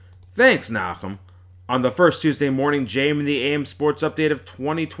Thanks, Nachum. On the first Tuesday morning JM and the AM Sports Update of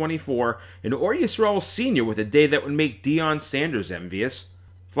 2024, an Ohr Yisroel Senior with a day that would make Deion Sanders envious.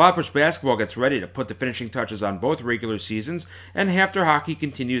 Flatbush Basketball gets ready to put the finishing touches on both regular seasons, and HAFTR hockey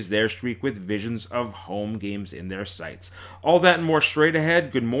continues their streak with visions of home games in their sights. All that and more straight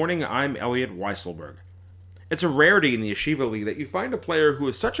ahead. Good morning, I'm Elliot Weiselberg. It's a rarity in the Yeshiva League that you find a player who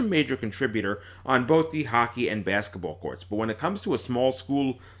is such a major contributor on both the hockey and basketball courts, but when it comes to a small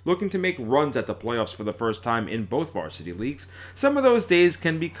school looking to make runs at the playoffs for the first time in both varsity leagues, some of those days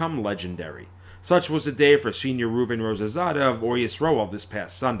can become legendary. Such was the day for senior Reuven Rozezadeh of Ohr Yisroel this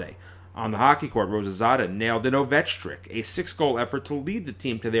past Sunday. On the hockey court, Rozezadeh nailed an Ovech-trick, a 6-goal effort to lead the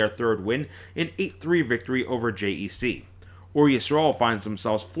team to their third win, an 8-3 victory over JEC. Ohr Yisroel finds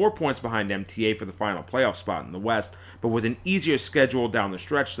themselves 4 points behind MTA for the final playoff spot in the West, but with an easier schedule down the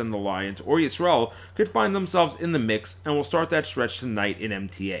stretch than the Lions, Ohr Yisroel could find themselves in the mix and will start that stretch tonight in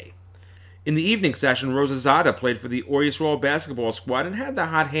MTA. In the evening session, Rozehzadeh played for the Ohr Yisroel basketball squad and had the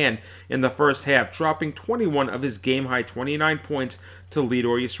hot hand in the first half, dropping 21 of his game-high 29 points to lead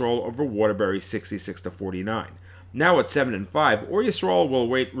Ohr Yisroel over Waterbury 66-49. Now at 7-5, Ohr Yisroel will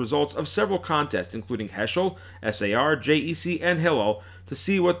await results of several contests, including Heschel, SAR, JEC and Hillel, to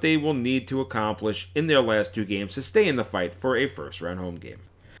see what they will need to accomplish in their last two games to stay in the fight for a first-round home game.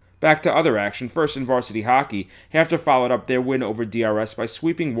 Back to other action. First in varsity hockey, HAFTR followed up their win over DRS by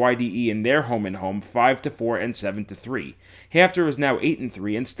sweeping YDE in their home-and-home 5-4 and 7-3. HAFTR is now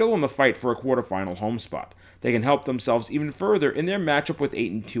 8-3 and still in the fight for a quarterfinal home spot. They can help themselves even further in their matchup with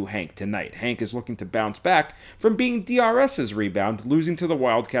 8-2 HANC tonight. HANC is looking to bounce back from being DRS's rebound, losing to the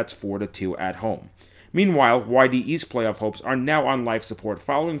Wildcats 4-2 at home. Meanwhile, YDE's playoff hopes are now on life support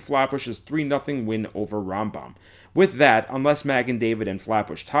following Flatbush's 3-0 win over Rambam. With that, unless Magen David and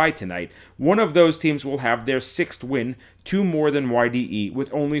Flatbush tie tonight, one of those teams will have their 6th win, 2 more than YDE,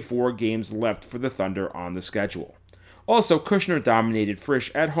 with only 4 games left for the Thunder on the schedule. Also, Kushner dominated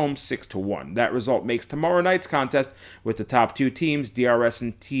Frisch at home 6-1. That result makes tomorrow night's contest with the top 2 teams, DRS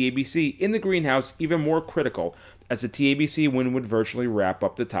and TABC, in the greenhouse even more critical, as the TABC win would virtually wrap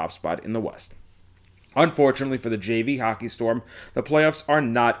up the top spot in the West. Unfortunately for the JV Hockey Storm, the playoffs are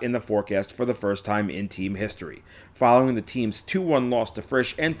not in the forecast for the first time in team history. Following the team's 2-1 loss to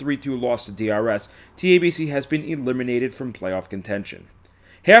Frisch and 3-2 loss to DRS, TABC has been eliminated from playoff contention.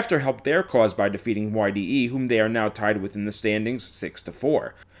 HAFTR helped their cause by defeating YDE, whom they are now tied with in the standings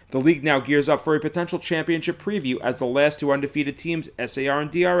 6-4. The league now gears up for a potential championship preview as the last 2 undefeated teams, SAR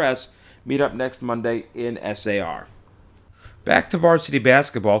and DRS, meet up next Monday in SAR. Back to varsity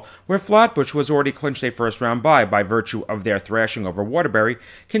basketball, where Flatbush was already clinched a first-round bye by virtue of their thrashing over Waterbury,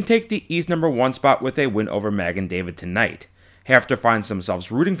 can take the East number 1 spot with a win over Magen David tonight. HAFTR finds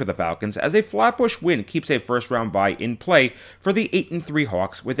themselves rooting for the Falcons as a Flatbush win keeps a first-round bye in play for the 8-3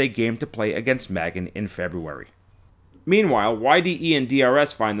 Hawks with a game to play against Magen in February. Meanwhile, YDE and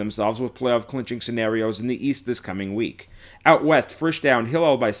DRS find themselves with playoff clinching scenarios in the East this coming week. Out west, Frisch down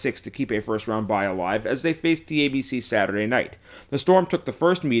Hillel by 6 to keep a first-round bye alive as they face TABC Saturday night. The Storm took the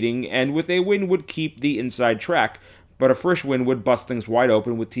first meeting and with a win would keep the inside track, but a Frisch win would bust things wide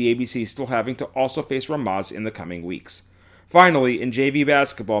open with TABC still having to also face Ramaz in the coming weeks. Finally, in JV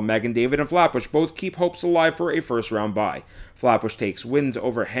basketball, Magen David and Flatbush both keep hopes alive for a first-round bye. Flatbush takes wins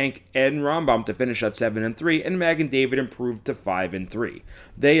over HANC and Rambam to finish at 7-3, and Magen David improved to 5-3.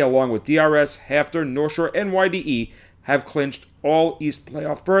 They, along with DRS, HAFTR, North Shore, and YDE, have clinched all East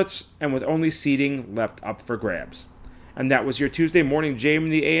playoff berths, and with only seeding left up for grabs. And that was your Tuesday morning JM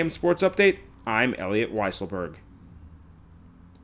and the AM Sports Update. I'm Elliot Weiselberg.